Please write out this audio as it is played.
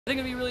I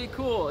think it'd be really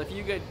cool if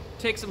you could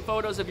take some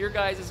photos of your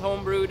guys'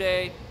 homebrew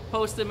day,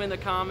 post them in the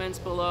comments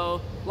below,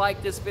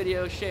 like this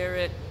video, share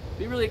it. It'd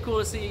be really cool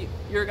to see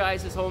your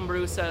guys'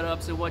 homebrew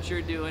setups and what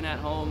you're doing at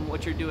home,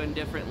 what you're doing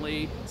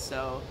differently.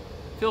 So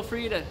feel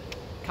free to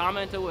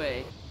comment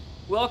away.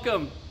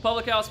 Welcome,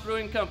 Public House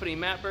Brewing Company.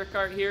 Matt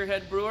Burkhardt here,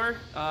 head brewer.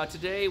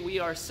 Today we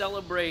are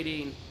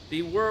celebrating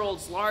the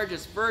world's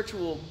largest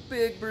virtual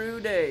Big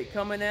Brew Day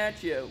coming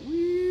at you.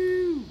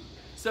 Woo!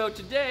 So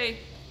today,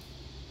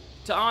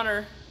 to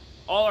honor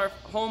all our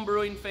home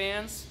brewing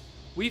fans,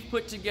 we've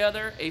put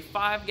together a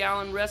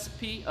 5-gallon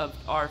recipe of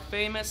our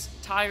famous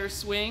Tire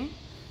Swing.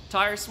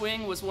 Tire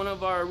Swing was one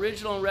of our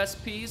original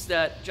recipes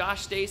that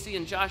Josh Stacy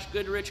and Josh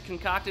Goodrich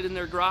concocted in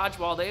their garage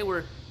while they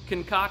were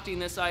concocting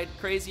this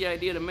crazy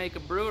idea to make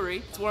a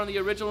brewery. It's one of the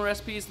original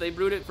recipes. They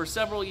brewed it for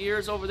several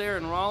years over there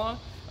in Rolla.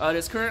 It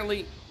is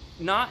currently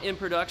not in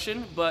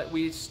production, but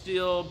we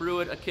still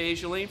brew it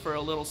occasionally for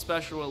a little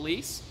special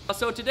release.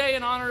 So today,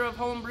 in honor of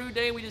Homebrew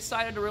Day, we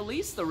decided to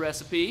release the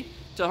recipe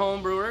to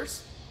home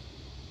brewers.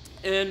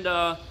 And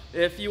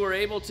if you were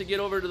able to get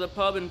over to the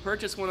pub and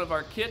purchase one of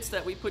our kits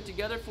that we put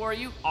together for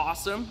you,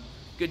 awesome,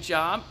 good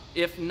job.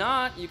 If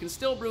not, you can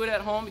still brew it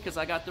at home because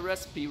I got the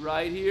recipe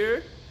right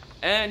here,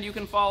 and you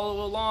can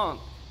follow along.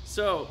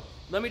 So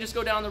let me just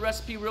go down the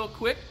recipe real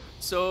quick.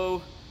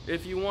 So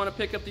if you want to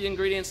pick up the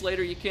ingredients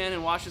later, you can,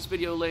 and watch this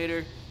video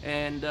later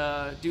and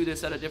do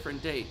this at a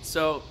different date.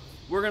 So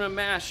we're gonna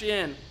mash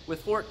in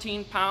with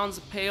 14 pounds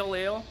of pale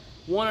ale,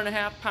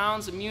 1.5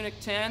 pounds of Munich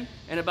 10,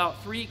 and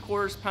about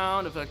 3/4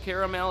 pound of a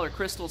caramel or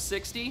crystal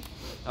 60.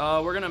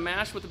 We're gonna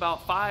mash with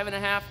about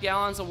 5.5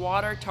 gallons of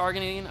water,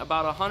 targeting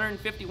about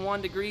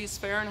 151 degrees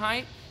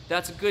Fahrenheit.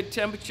 That's a good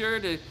temperature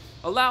to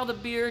allow the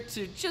beer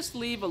to just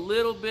leave a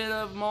little bit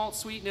of malt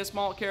sweetness,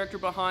 malt character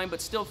behind,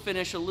 but still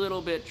finish a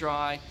little bit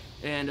dry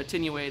and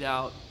attenuate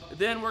out.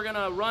 Then we're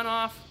gonna run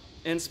off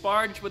and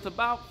sparge with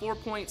about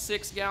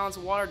 4.6 gallons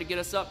of water to get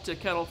us up to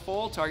kettle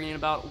full, targeting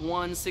about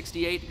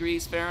 168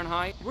 degrees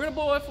Fahrenheit. We're gonna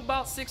boil it for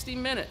about 60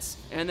 minutes.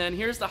 And then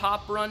here's the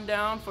hop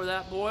rundown for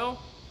that boil.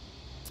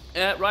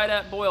 Right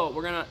at boil,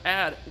 we're gonna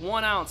add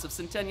 1 ounce of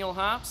Centennial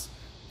hops.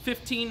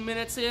 15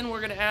 minutes in,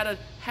 we're gonna add a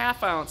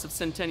 1/2 ounce of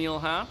Centennial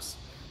hops.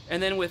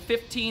 And then with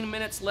 15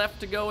 minutes left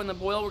to go in the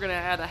boil, we're gonna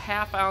add a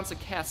 1/2 ounce of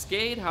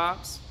Cascade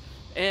hops.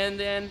 And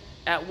then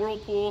at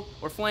Whirlpool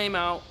or Flame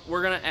Out,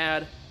 we're gonna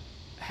add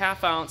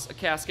 1/2 ounce of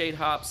Cascade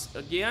hops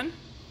again.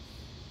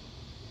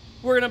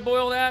 We're gonna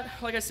boil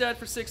that, like I said,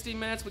 for 60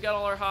 minutes. We got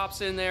all our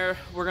hops in there.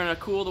 We're gonna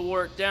cool the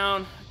wort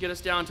down, get us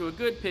down to a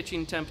good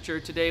pitching temperature.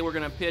 Today we're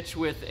gonna pitch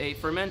with a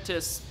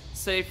Fermentis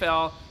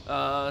Safal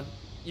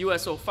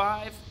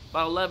US05,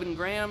 about 11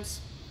 grams.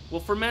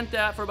 We'll ferment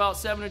that for about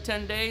 7 to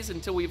 10 days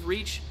until we've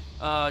reached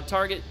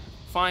target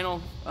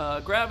final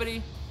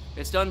gravity.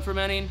 It's done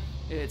fermenting,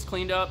 it's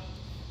cleaned up.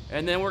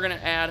 And then we're gonna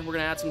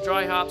add some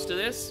dry hops to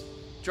this.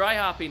 Dry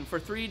hopping for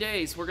 3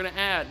 days. We're gonna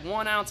add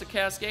 1 ounce of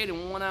Cascade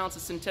and 1 ounce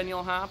of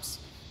Centennial hops.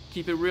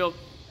 Keep it real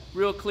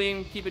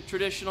clean, keep it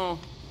traditional,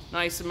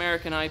 nice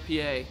American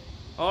IPA.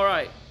 All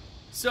right,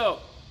 so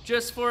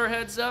just for a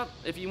heads up,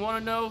 if you wanna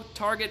know,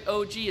 target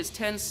OG is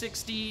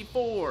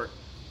 1064.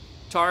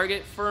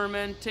 Target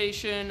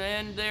fermentation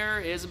end there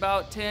is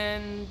about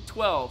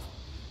 1012.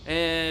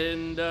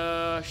 And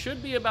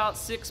should be about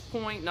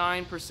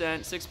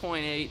 6.9%,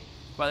 6.8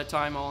 by the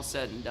time all's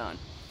said and done.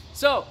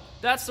 So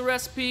that's the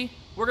recipe.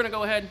 We're gonna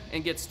go ahead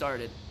and get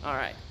started. All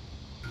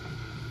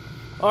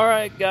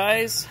right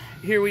guys,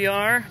 here we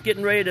are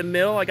getting ready to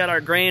mill. I got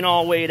our grain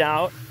all weighed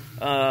out.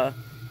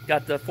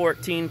 Got the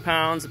 14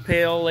 pounds of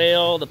pale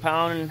ale, the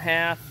 1.5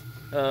 pounds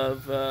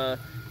of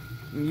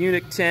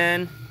Munich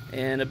 10,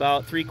 and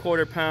about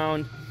 3/4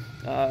 pound,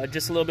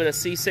 just a little bit of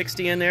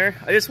C60 in there.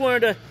 I just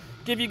wanted to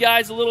give you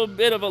guys a little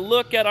bit of a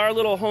look at our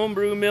little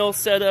homebrew mill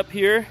setup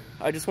here.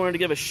 I just wanted to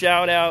give a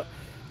shout out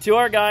to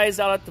our guys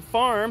out at the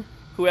farm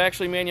who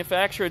actually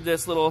manufactured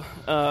this little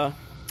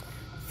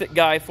thick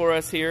guy for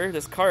us here,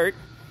 this cart.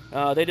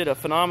 They did a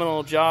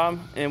phenomenal job,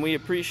 and we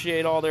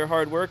appreciate all their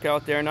hard work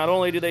out there. Not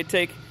only do they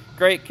take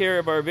great care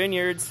of our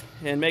vineyards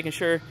and making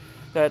sure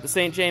that the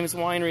St. James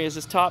Winery is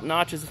as top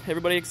notch as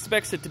everybody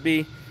expects it to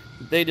be,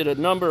 they did a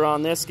number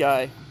on this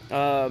guy.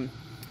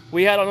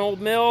 We had an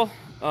old mill,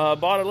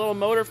 bought a little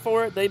motor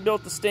for it. They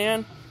built the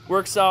stand,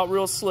 works out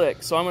real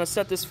slick. So I'm gonna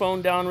set this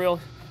phone down real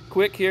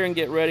quick here and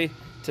get ready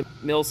to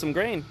mill some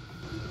grain.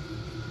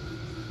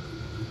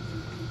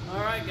 All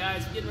right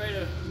guys, getting ready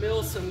to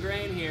mill some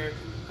grain here.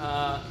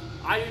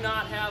 I do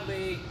not have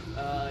a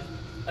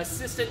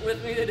assistant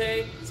with me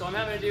today, so I'm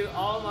having to do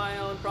all my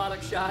own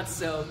product shots,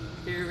 so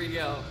here we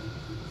go.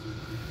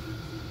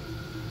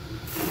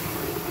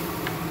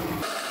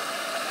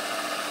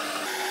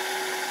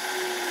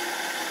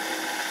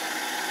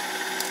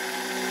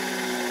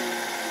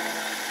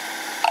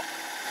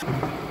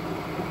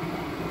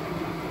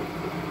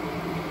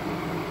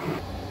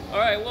 All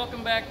right,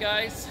 welcome back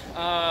guys.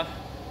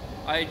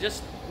 I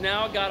just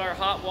now got our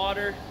hot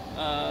water.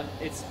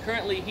 It's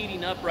currently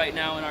heating up right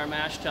now in our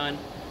mash tun.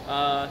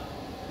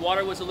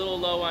 Water was a little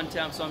low on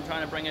temp, so I'm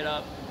trying to bring it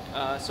up.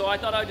 So I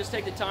thought I'd just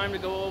take the time to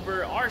go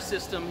over our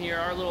system here,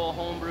 our little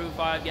homebrew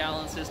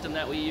 5-gallon system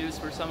that we use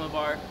for some of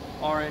our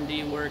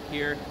R&D work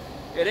here.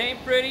 It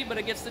ain't pretty, but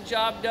it gets the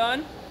job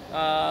done.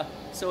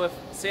 So if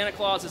Santa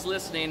Claus is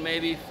listening,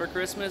 maybe for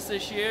Christmas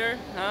this year,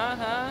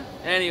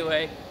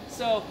 Anyway,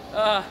 so,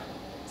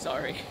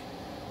 sorry.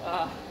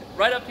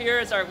 Right up here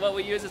is what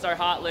we use is our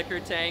hot liquor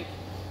tank.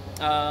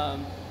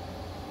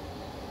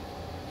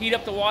 Heat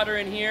up the water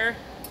in here,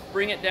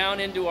 bring it down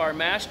into our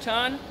mash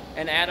tun,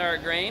 and add our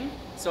grain.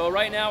 So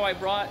right now I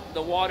brought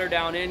the water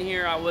down in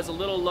here. I was a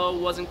little low,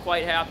 wasn't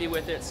quite happy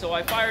with it. So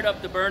I fired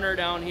up the burner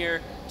down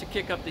here to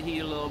kick up the heat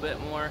a little bit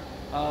more.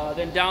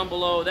 Then down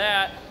below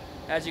that,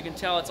 as you can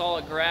tell, it's all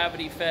a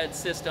gravity fed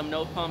system,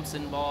 no pumps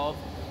involved.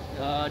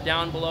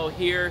 Down below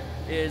here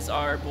is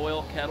our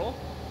boil kettle.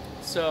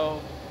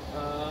 So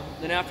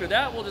then after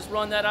that, we'll just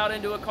run that out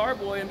into a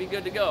carboy and be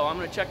good to go. I'm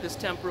gonna check this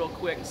temp real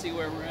quick and see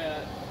where we're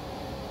at.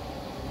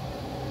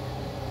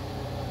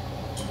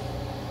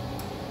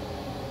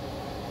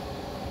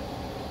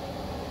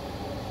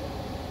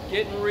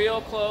 Getting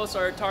real close.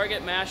 Our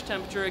target mash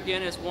temperature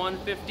again is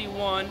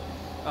 151.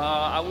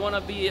 I want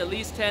to be at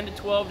least 10 to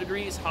 12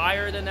 degrees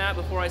higher than that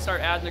before I start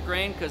adding the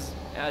grain, because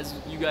as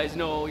you guys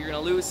know, you're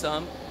going to lose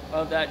some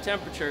of that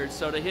temperature.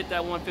 So to hit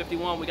that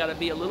 151, we got to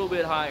be a little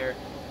bit higher.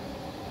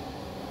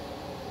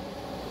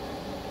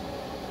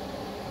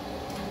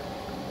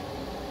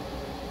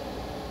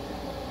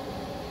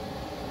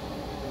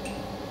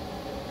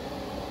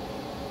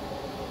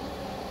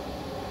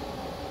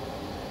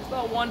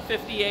 About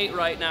 158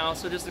 right now,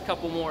 so just a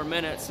couple more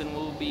minutes and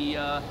we'll be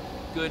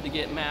good to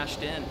get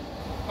mashed in.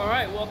 All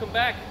right, welcome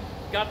back.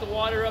 Got the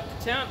water up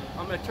to temp.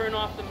 I'm gonna turn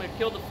off, I'm gonna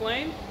kill the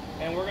flame,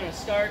 and we're gonna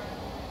start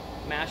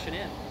mashing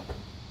in.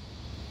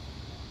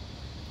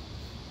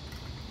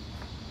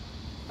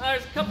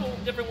 There's a couple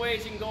different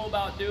ways you can go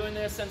about doing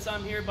this. Since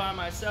I'm here by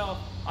myself,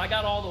 I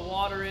got all the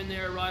water in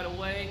there right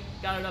away,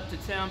 got it up to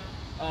temp.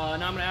 Now I'm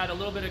going to add a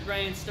little bit of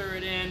grain, stir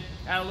it in,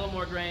 add a little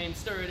more grain,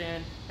 stir it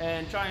in,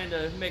 and trying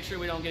to make sure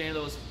we don't get any of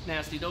those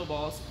nasty dough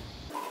balls.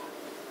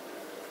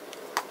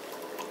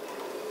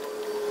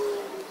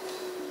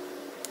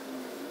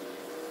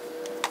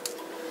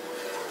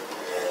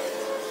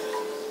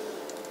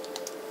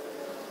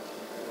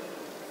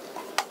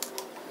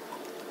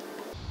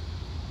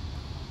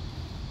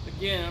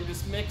 Again, I'm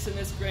just mixing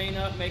this grain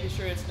up, making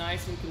sure it's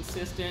nice and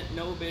consistent.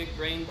 No big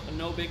grain,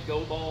 no big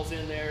dough balls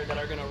in there that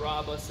are going to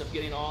rob us of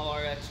getting all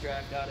our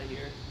extract out of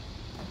here.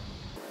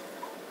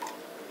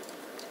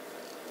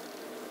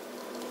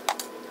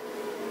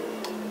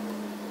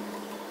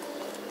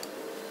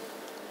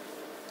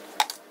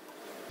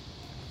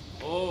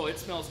 Oh, it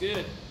smells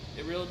good.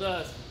 It really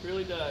does.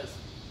 Really does.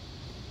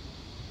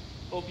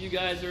 Hope you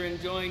guys are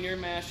enjoying your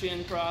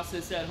mash-in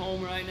process at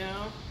home right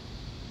now.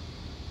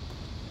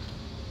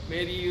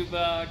 Maybe you've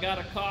got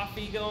a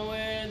coffee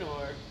going,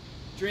 or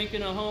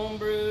drinking a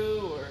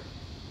homebrew, or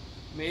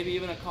maybe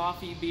even a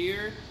coffee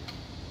beer.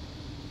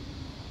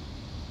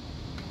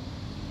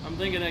 I'm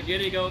thinking a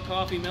Giddy Go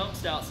coffee milk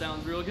stout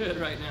sounds real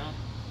good right now.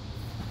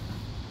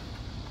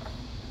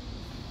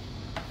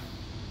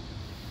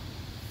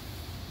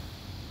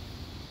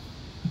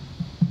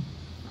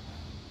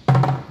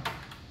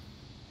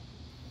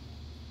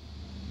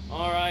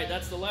 Alright,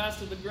 that's the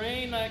last of the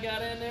grain I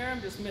got in there.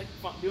 I'm just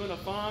doing a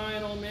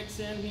final mix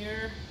in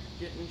here,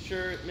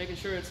 making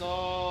sure it's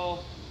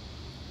all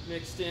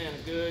mixed in. A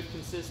good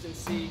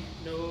consistency,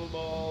 no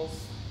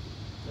balls,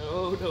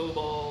 no dough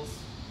balls.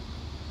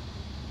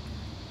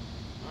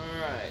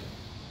 Alright,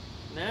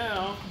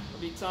 now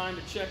it'll be time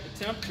to check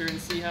the temperature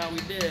and see how we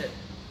did.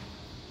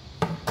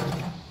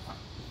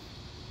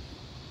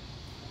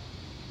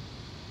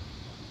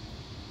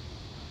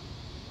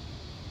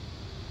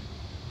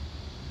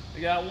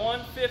 We got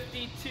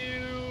 152,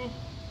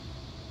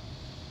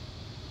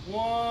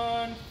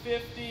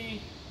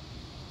 150,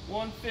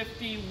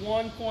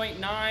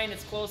 151.9.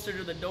 It's closer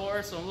to the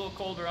door, so I'm a little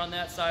colder on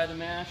that side of the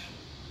mash.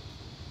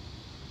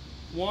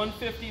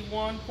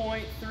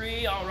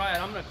 151.3. All right,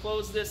 I'm gonna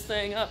close this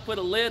thing up, put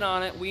a lid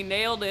on it. We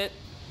nailed it.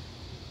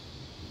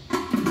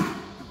 I'm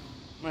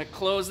gonna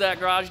close that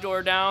garage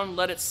door down,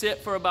 let it sit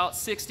for about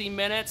 60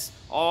 minutes.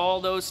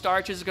 All those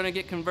starches are gonna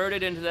get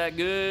converted into that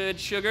good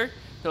sugar,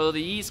 so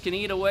the yeast can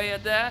eat away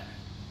at that.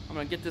 I'm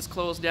gonna get this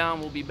closed down.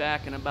 We'll be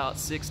back in about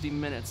 60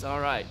 minutes. All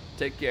right,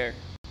 take care.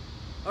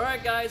 All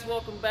right, guys,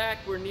 welcome back.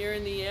 We're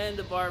nearing the end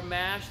of our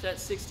mash, that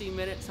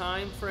 60-minute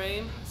time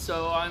frame.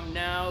 So I'm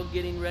now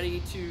getting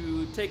ready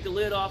to take the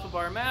lid off of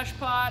our mash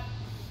pot.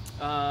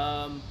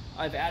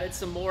 I've added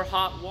some more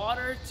hot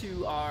water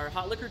to our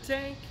hot liquor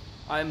tank.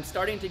 I'm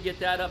starting to get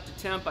that up to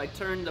temp. I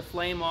turned the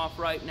flame off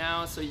right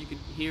now so you could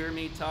hear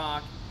me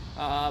talk.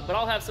 But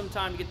I'll have some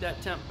time to get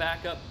that temp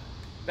back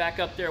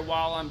up there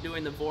while I'm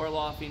doing the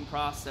Vorloffing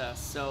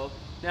process. So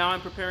now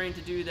I'm preparing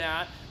to do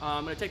that.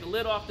 I'm going to take the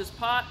lid off this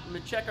pot. I'm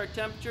going to check our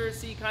temperature,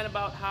 see kind of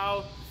about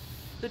how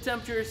the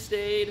temperature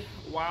stayed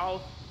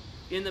while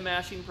in the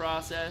mashing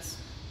process.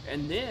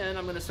 And then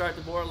I'm going to start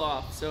the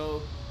Vorloff.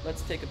 So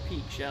let's take a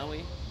peek, shall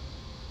we?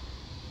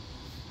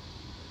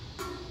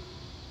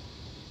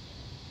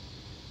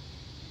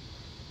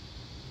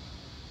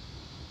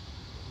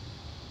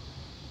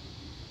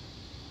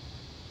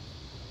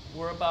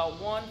 we're about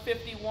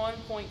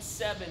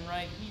 151.7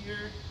 right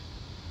here.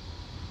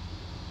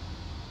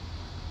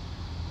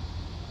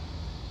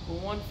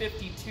 We're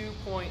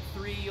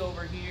 152.3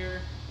 over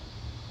here.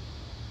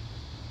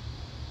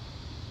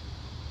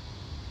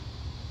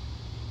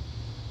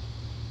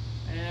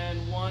 And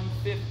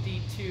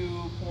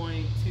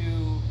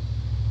 152.2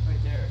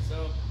 right there.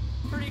 So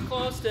pretty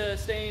close to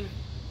staying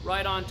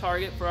right on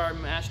target for our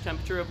mash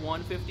temperature of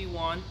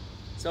 151.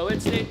 So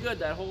it stayed good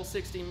that whole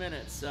 60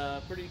 minutes.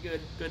 Pretty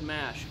good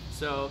mash.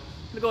 So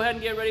I'm gonna go ahead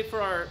and get ready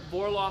for our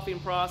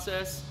vorlofing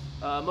process.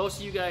 Most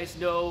of you guys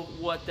know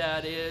what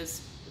that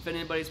is. If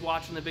anybody's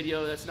watching the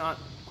video that's not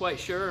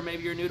quite sure, or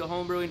maybe you're new to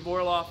homebrewing,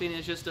 vorlofing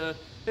is just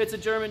it's a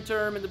German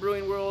term in the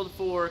brewing world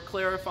for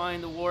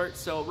clarifying the wort.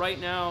 So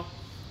right now,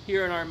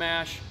 here in our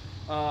mash,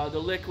 the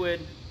liquid,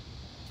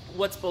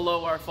 what's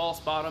below our false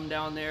bottom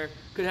down there,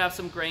 could have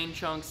some grain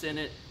chunks in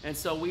it, and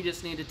so we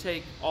just need to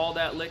take all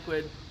that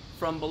liquid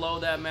from below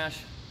that mash,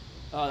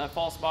 that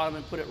false bottom,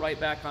 and put it right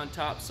back on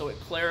top so it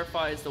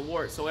clarifies the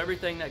wort. So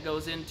everything that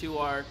goes into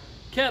our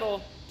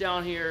kettle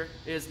down here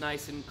is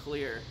nice and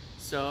clear.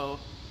 So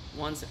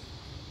one second.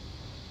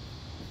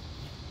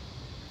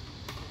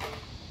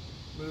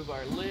 Move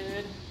our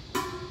lid.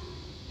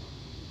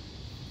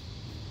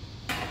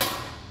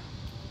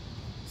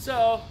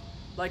 So,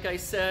 like I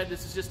said,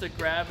 this is just a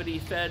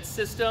gravity-fed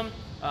system.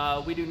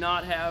 We do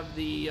not have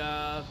the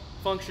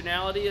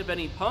functionality of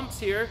any pumps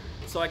here,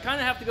 so I kind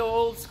of have to go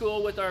old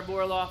school with our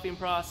vorlofing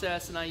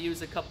process, and I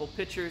use a couple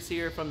pictures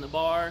here from the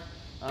bar.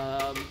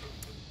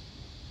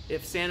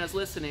 If Santa's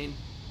listening,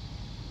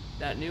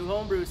 that new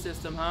homebrew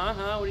system,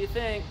 huh? What do you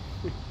think?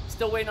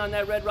 Still waiting on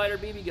that Red Ryder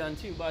BB gun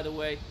too, by the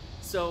way.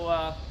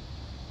 So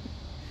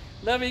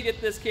let me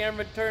get this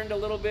camera turned a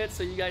little bit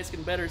so you guys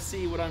can better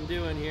see what I'm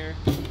doing here.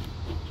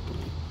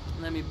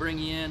 Let me bring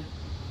you in.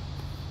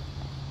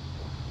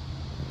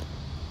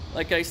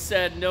 Like I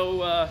said,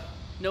 no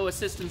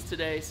assistance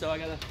today, so I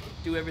gotta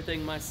do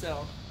everything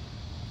myself.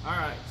 All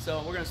right,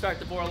 so we're gonna start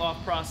the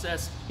vorlof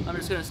process. I'm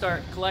just gonna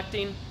start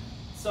collecting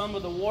some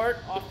of the wort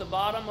off the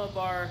bottom of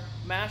our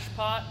mash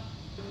pot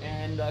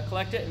and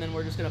collect it, and then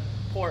we're just gonna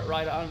pour it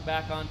right on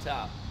back on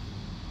top.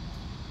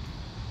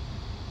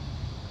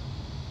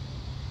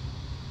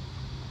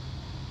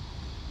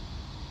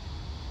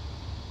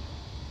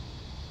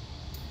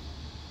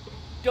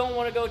 Don't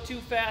want to go too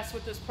fast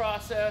with this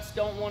process.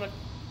 Don't want to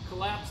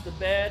collapse the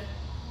bed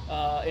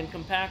and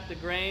compact the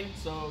grain.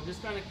 So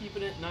just kind of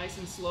keeping it nice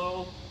and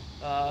slow.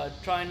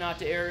 Trying not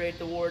to aerate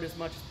the wort as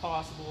much as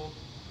possible.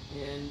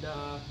 And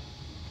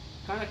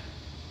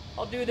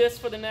I'll do this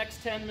for the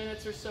next 10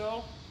 minutes or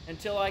so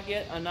until I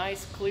get a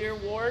nice clear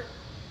wort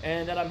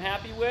and that I'm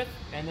happy with.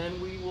 And then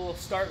we will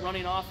start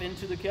running off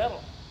into the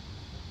kettle.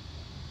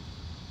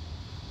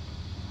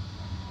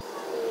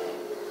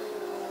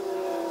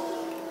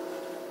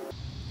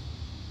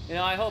 You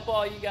know, I hope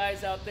all you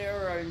guys out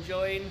there are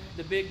enjoying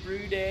the big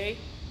brew day.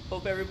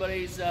 Hope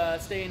everybody's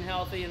staying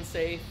healthy and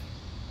safe.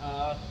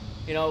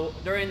 You know,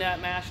 during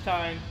that mash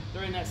time,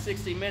 during that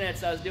 60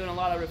 minutes, I was doing a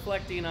lot of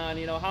reflecting on,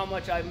 you know, how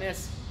much I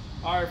miss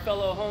our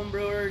fellow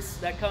homebrewers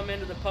that come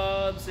into the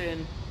pubs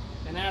and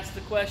ask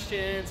the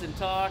questions and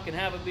talk and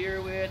have a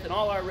beer with, and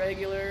all our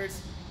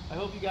regulars. I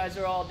hope you guys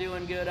are all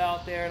doing good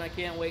out there, and I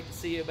can't wait to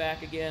see you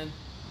back again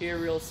here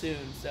real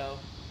soon. So.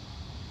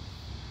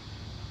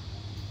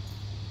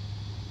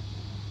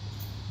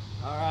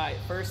 All right,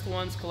 first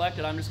one's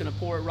collected. I'm just gonna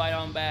pour it right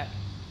on back.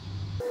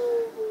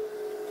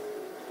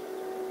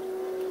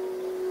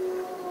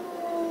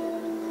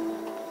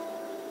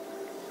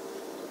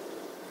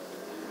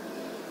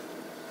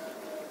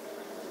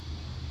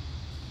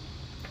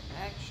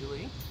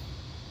 Actually,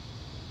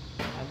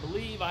 I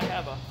believe I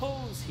have a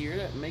hose here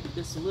that make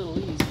this a little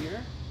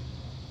easier.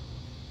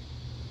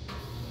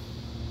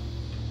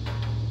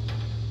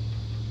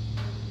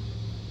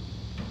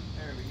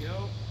 There we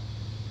go.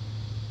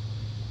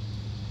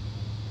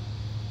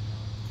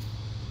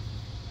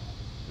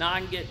 Now I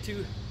can get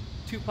two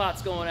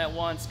pots going at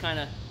once, kind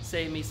of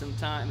save me some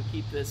time and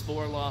keep this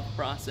vorlof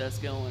process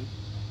going.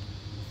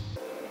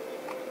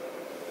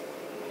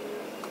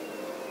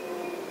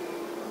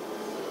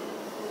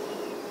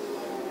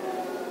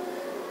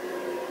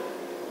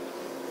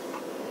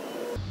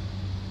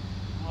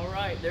 All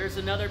right, there's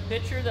another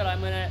pitcher that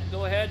I'm gonna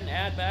go ahead and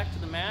add back to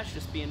the mash,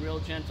 just being real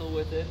gentle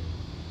with it.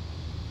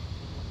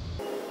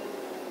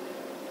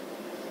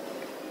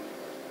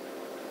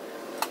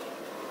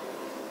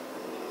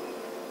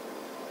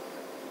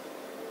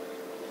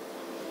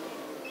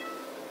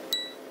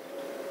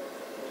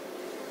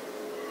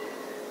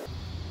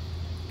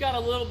 Got a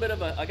little bit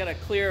of I got a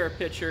clearer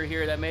picture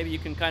here that maybe you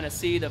can kind of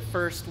see the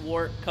first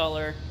wort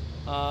color.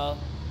 A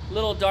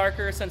little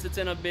darker since it's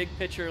in a big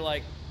pitcher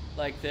like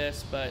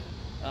this, but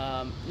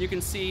you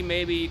can see,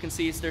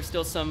 there's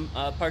still some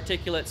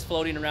particulates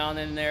floating around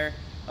in there.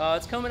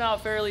 It's coming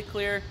out fairly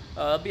clear.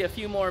 It'll be a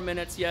few more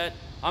minutes yet.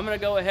 I'm gonna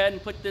go ahead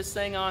and put this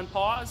thing on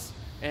pause,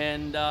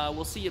 and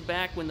we'll see you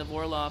back when the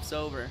vorlof's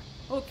over.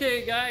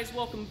 Okay guys,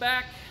 welcome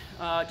back.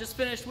 Just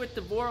finished with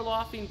the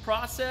Vorloffing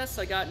process.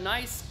 I got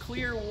nice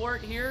clear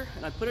wort here,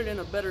 and I put it in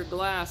a better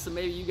glass so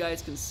maybe you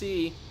guys can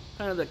see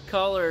kind of the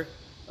color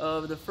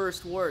of the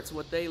first worts,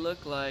 what they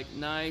look like.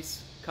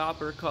 Nice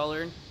copper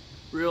colored.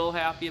 Real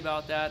happy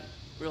about that.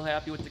 Real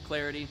happy with the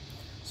clarity.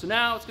 So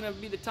now it's going to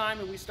be the time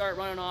that we start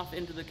running off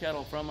into the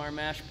kettle from our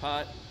mash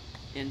pot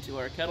into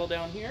our kettle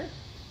down here.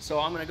 So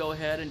I'm going to go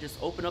ahead and just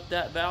open up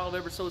that valve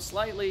ever so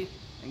slightly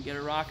and get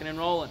it rocking and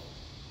rolling.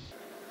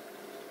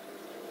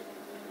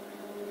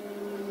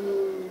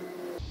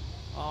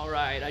 All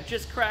right, I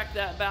just cracked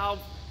that valve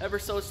ever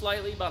so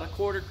slightly, about a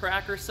quarter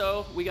crack or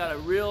so. We got a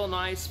real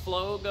nice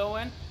flow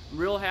going. I'm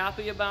real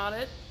happy about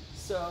it.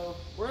 So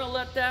we're gonna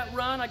let that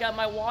run. I got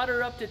my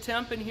water up to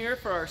temp in here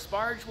for our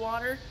sparge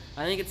water.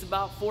 I think it's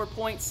about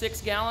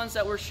 4.6 gallons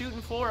that we're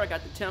shooting for. I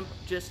got the temp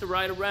just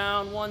right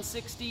around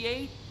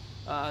 168.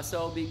 So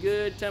it'll be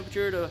good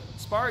temperature to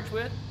sparge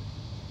with.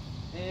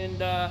 And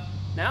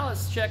now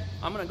let's check.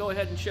 I'm gonna go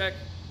ahead and check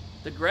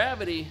the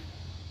gravity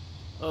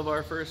of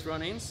our first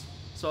runnings.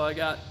 So I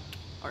got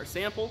our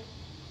sample.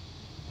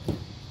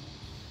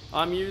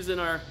 I'm using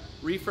our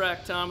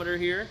refractometer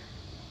here.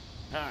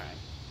 All right.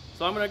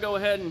 So I'm going to go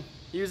ahead and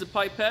use a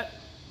pipette,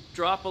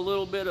 drop a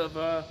little bit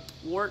of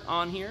wort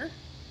on here,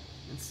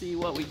 and see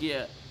what we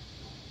get.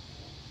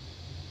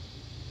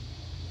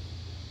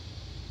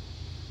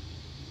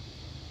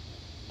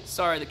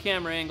 Sorry, the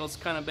camera angle's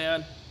kind of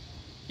bad.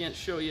 Can't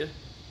show you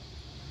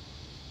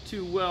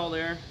too well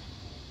there.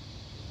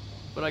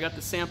 But I got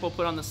the sample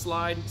put on the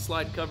slide.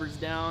 Slide covers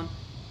down.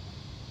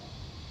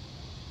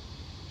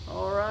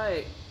 All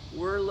right,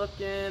 we're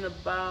looking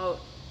about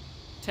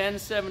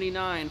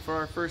 1079 for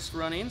our first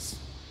runnings.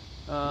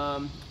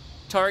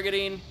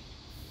 Targeting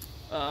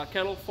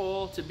kettle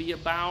full to be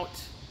about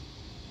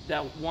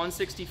that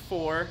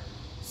 164.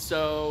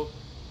 So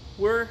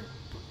we're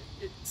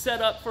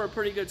set up for a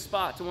pretty good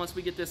spot. So once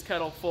we get this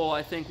kettle full,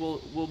 I think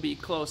we'll be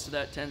close to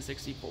that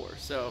 1064.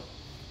 So,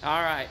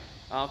 all right,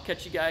 I'll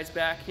catch you guys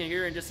back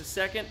here in just a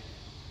second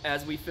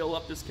as we fill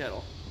up this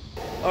kettle.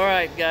 All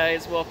right,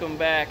 guys, welcome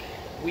back.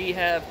 We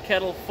have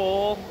kettle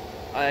full.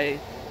 I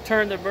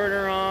turned the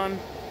burner on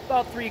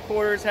about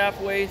 3/4,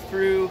 halfway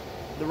through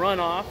the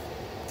runoff.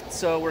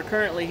 So we're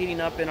currently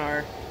heating up in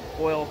our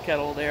oil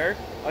kettle there.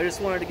 I just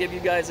wanted to give you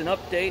guys an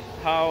update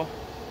how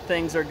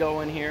things are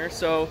going here.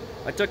 So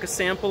I took a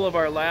sample of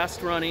our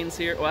last runnings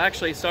here. Well,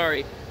 actually,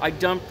 sorry, I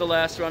dumped the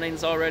last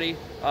runnings already.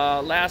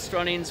 Last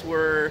runnings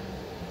were,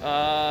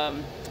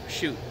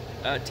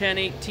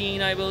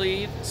 1018, I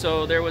believe.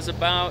 So there was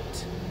about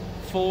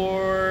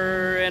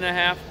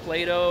 4.5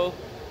 Play-Doh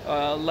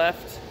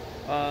left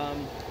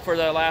for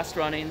the last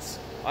runnings.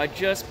 I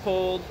just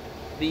pulled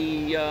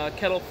the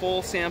kettle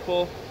full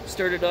sample,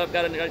 stirred it up,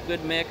 got a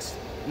good mix.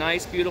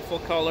 Nice, beautiful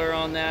color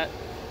on that.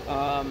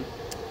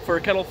 For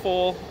a kettle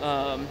full,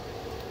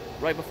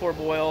 right before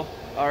boil,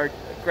 our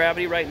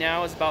gravity right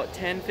now is about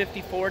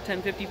 1054,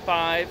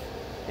 1055.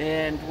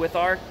 And with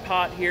our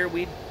pot here,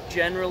 we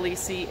generally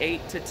see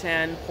 8 to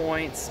 10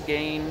 points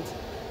gained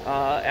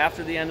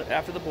after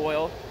the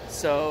boil.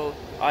 So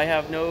I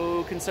have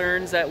no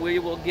concerns that we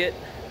will get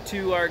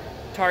to our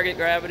target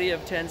gravity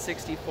of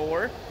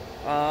 1064.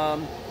 I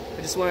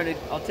just wanted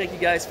to, I'll take you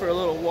guys for a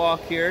little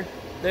walk here.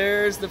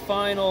 There's the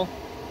final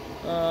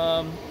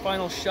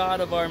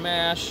shot of our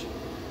mash.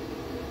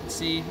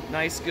 See,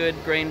 nice good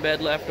grain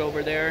bed left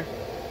over there.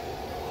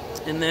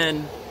 And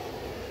then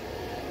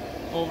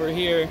over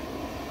here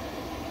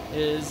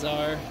is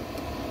our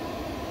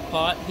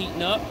pot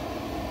heating up.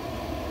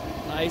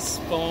 Nice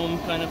foam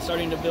kind of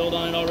starting to build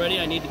on it already.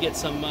 I need to get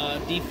some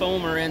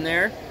defoamer in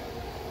there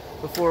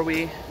before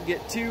we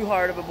get too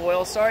hard of a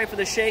boil. Sorry for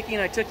the shaking.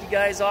 I took you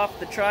guys off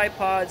the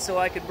tripod so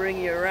I could bring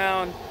you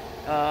around.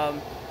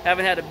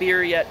 Haven't had a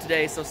beer yet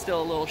today, so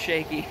still a little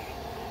shaky.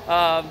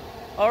 All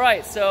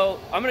right, so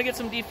I'm gonna get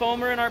some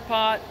defoamer in our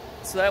pot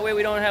so that way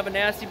we don't have a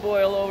nasty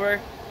boil over.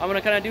 I'm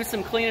gonna kind of do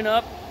some cleaning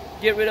up,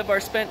 get rid of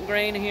our spent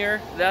grain here.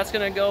 That's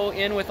gonna go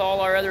in with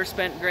all our other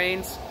spent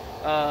grains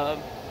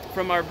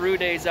from our brew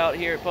days out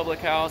here at Public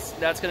House.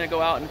 That's gonna go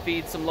out and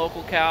feed some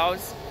local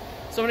cows.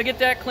 So I'm gonna get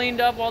that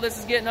cleaned up while this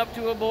is getting up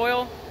to a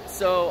boil.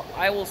 So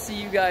I will see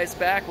you guys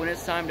back when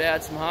it's time to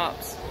add some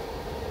hops.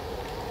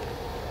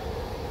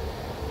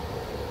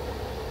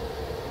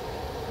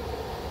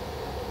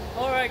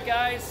 All right,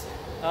 guys,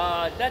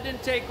 that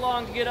didn't take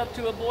long to get up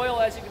to a boil.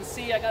 As you can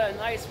see, I got a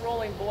nice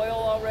rolling boil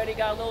already.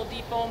 Got a little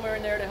defoamer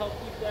in there to help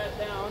keep that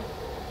down,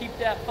 keep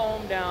that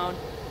foam down.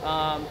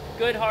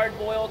 Good hard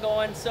boil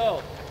going.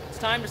 So it's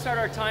time to start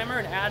our timer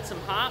and add some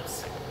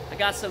hops. I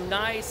got some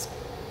nice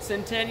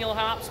Centennial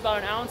hops, about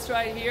an ounce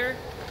right here.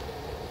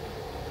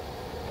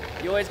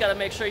 You always got to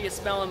make sure you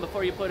smell them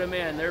before you put them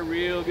in. They're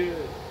real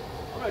good.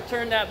 I'm going to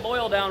turn that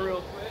boil down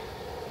real quick.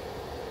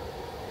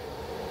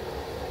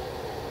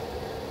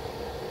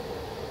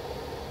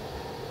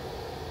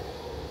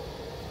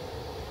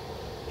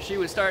 She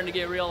was starting to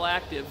get real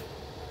active.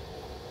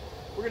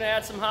 We're going to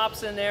add some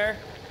hops in there.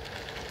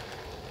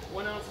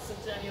 1 ounce of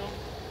Centennial.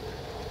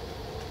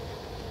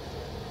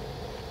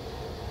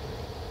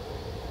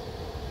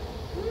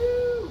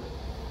 Woo!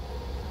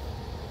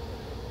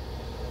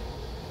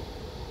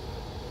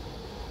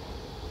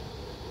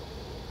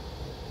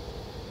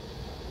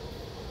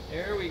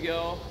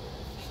 go.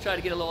 Just try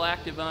to get a little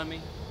active on me.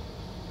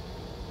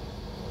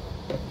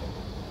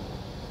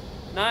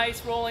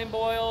 Nice rolling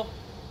boil.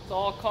 It's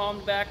all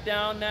calmed back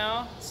down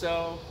now.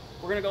 So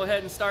we're gonna go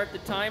ahead and start the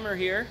timer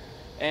here,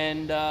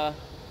 and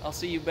I'll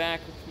see you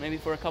back maybe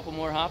for a couple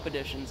more hop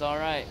additions. All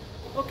right.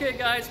 Okay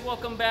guys,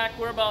 welcome back.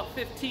 We're about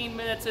 15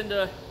 minutes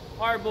into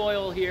our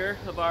boil here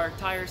of our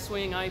Tire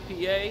Swing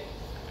IPA.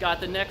 Got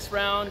the next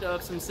round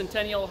of some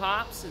Centennial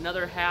hops,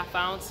 another ½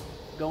 ounce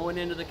going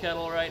into the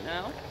kettle right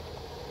now.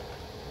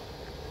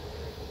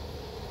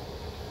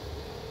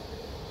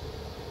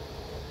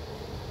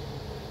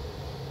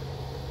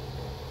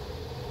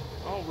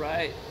 All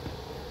right,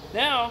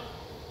 now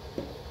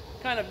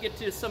kind of get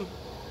to some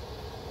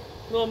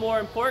little more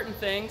important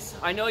things.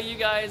 I know you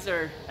guys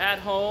are at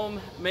home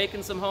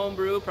making some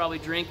homebrew, probably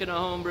drinking a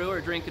homebrew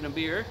or drinking a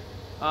beer.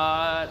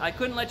 I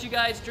couldn't let you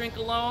guys drink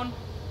alone.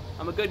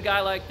 I'm a good guy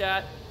like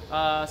that.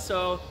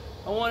 So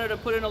I wanted to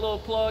put in a little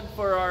plug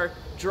for our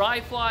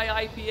Dry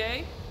Fly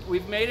IPA.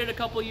 We've made it a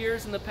couple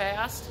years in the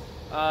past.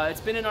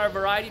 It's been in our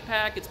variety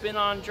pack, it's been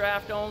on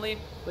draft only,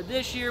 but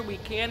this year we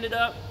canned it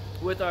up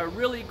with a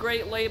really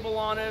great label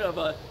on it of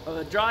a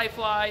dry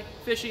fly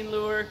fishing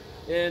lure,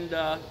 and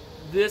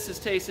this is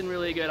tasting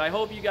really good. I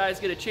hope you guys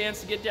get a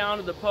chance to get down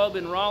to the pub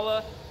in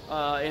Rolla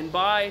and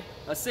buy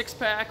a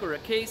 6-pack or a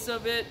case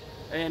of it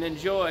and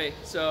enjoy.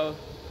 So,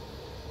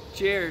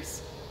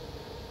 cheers.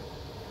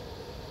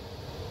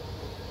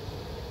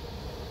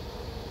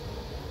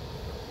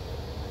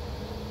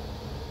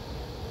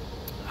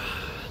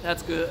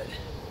 That's good.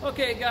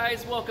 Okay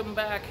guys, welcome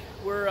back.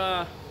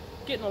 We're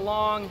getting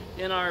along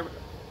in our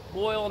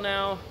boil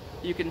now.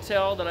 You can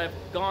tell that I've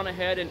gone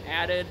ahead and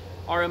added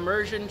our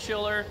immersion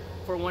chiller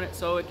for when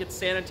so it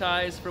gets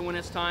sanitized for when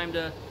it's time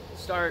to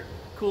start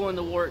cooling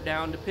the wort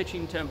down to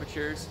pitching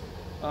temperatures.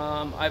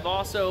 I've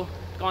also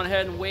gone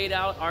ahead and weighed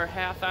out our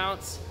 ½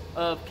 ounce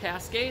of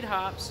Cascade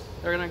hops.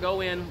 They're gonna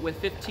go in with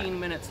 15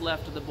 minutes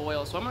left of the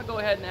boil. So I'm gonna go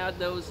ahead and add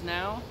those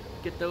now,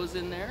 get those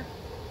in there.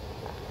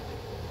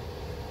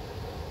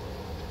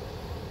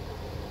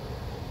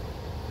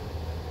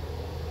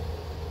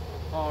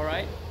 All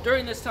right,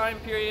 during this time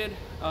period,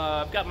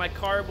 I've got my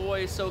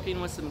carboy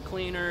soaking with some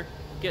cleaner,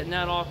 getting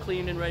that all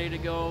cleaned and ready to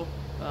go.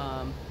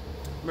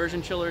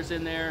 Immersion chiller's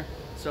in there,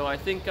 so I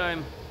think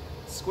I'm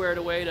squared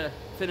away to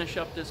finish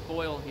up this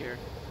boil here.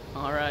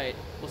 All right,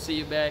 we'll see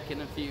you back in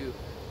a few.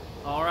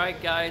 All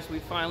right guys, we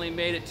finally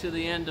made it to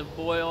the end of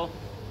boil.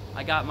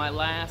 I got my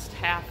last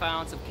 ½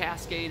 ounce of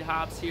Cascade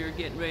hops here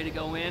getting ready to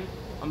go in.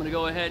 I'm gonna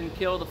go ahead and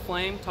kill the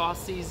flame,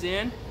 toss these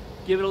in,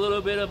 give it a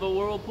little bit of a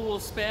whirlpool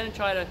spin, and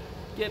try to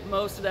get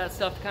most of that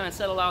stuff to kind of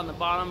settle out in the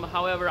bottom.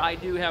 However, I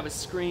do have a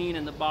screen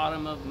in the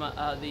bottom of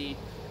my, the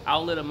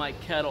outlet of my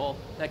kettle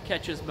that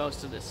catches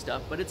most of this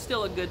stuff, but it's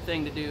still a good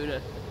thing to do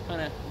to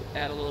kind of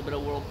add a little bit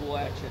of whirlpool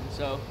action.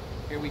 So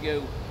here we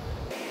go.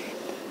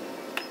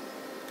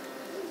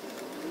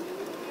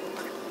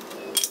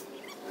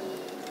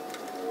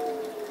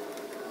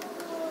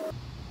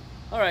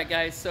 All right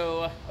guys,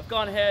 so I've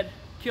gone ahead,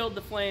 killed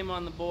the flame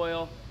on the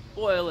boil.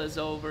 Boil is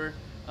over.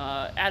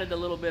 Added a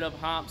little bit of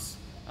hops.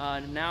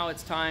 Now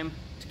it's time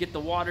to get the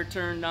water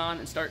turned on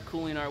and start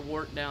cooling our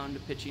wort down to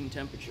pitching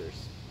temperatures.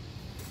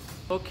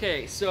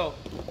 Okay, so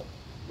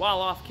while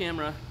off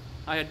camera,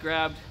 I had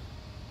grabbed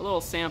a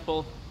little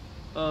sample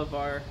of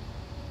our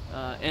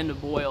end of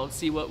boil to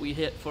see what we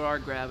hit for our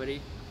gravity.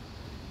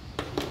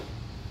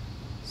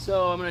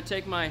 So I'm gonna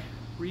take my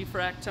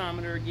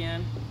refractometer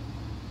again,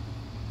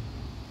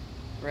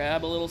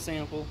 grab a little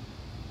sample.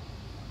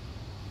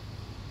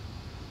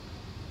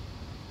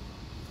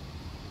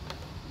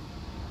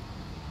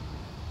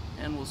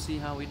 And we'll see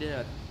how we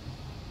did.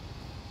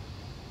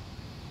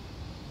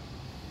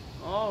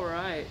 All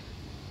right.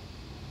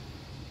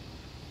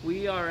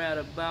 We are at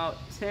about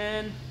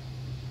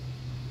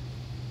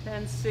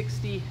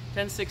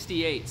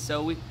 1068.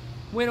 So we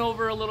went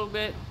over a little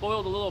bit,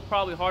 boiled a little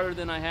probably harder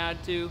than I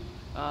had to.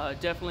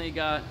 Definitely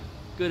got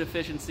good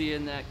efficiency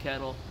in that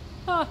kettle.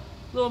 A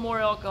little more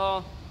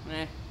alcohol.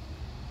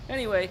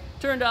 Anyway,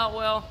 turned out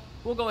well.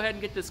 We'll go ahead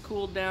and get this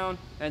cooled down,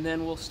 and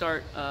then we'll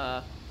start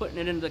putting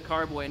it into the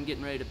carboy and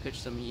getting ready to pitch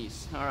some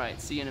yeast. All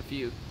right, see you in a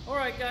few. All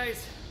right,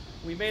 guys,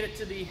 we made it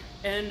to the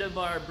end of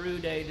our brew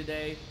day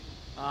today.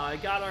 I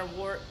got our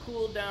wort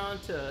cooled down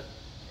to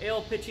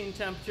ale pitching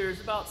temperatures,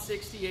 about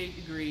 68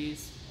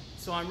 degrees.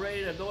 So I'm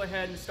ready to go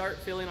ahead and start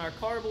filling our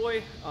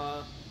carboy.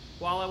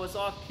 While I was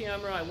off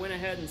camera, I went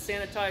ahead and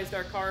sanitized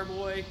our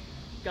carboy,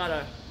 got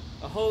a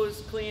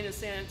hose clean and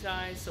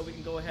sanitized so we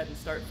can go ahead and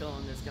start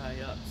filling this guy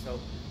up. So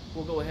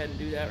we'll go ahead and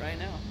do that right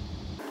now.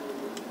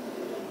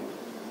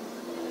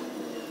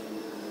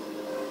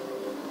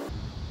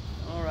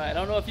 All right, I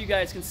don't know if you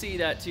guys can see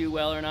that too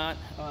well or not,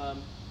 but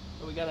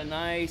we got a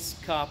nice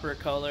copper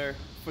color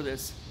for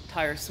this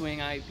Tire Swing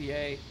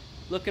IPA.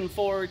 Looking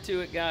forward to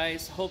it,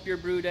 guys. Hope your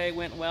brew day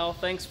went well.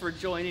 Thanks for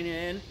joining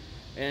in,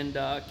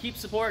 and keep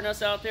supporting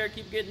us out there.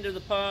 Keep getting to the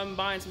pub,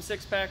 buying some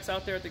 6-packs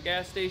out there at the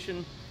gas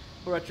station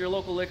or at your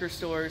local liquor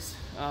stores.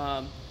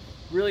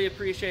 Really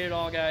appreciate it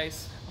all,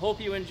 guys.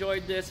 Hope you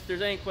enjoyed this. If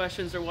there's any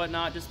questions or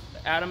whatnot, just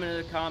add them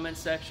into the comments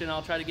section.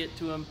 I'll try to get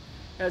to them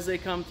as they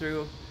come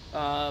through.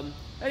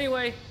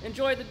 Anyway,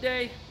 enjoy the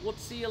day. We'll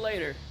see you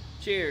later.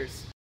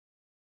 Cheers.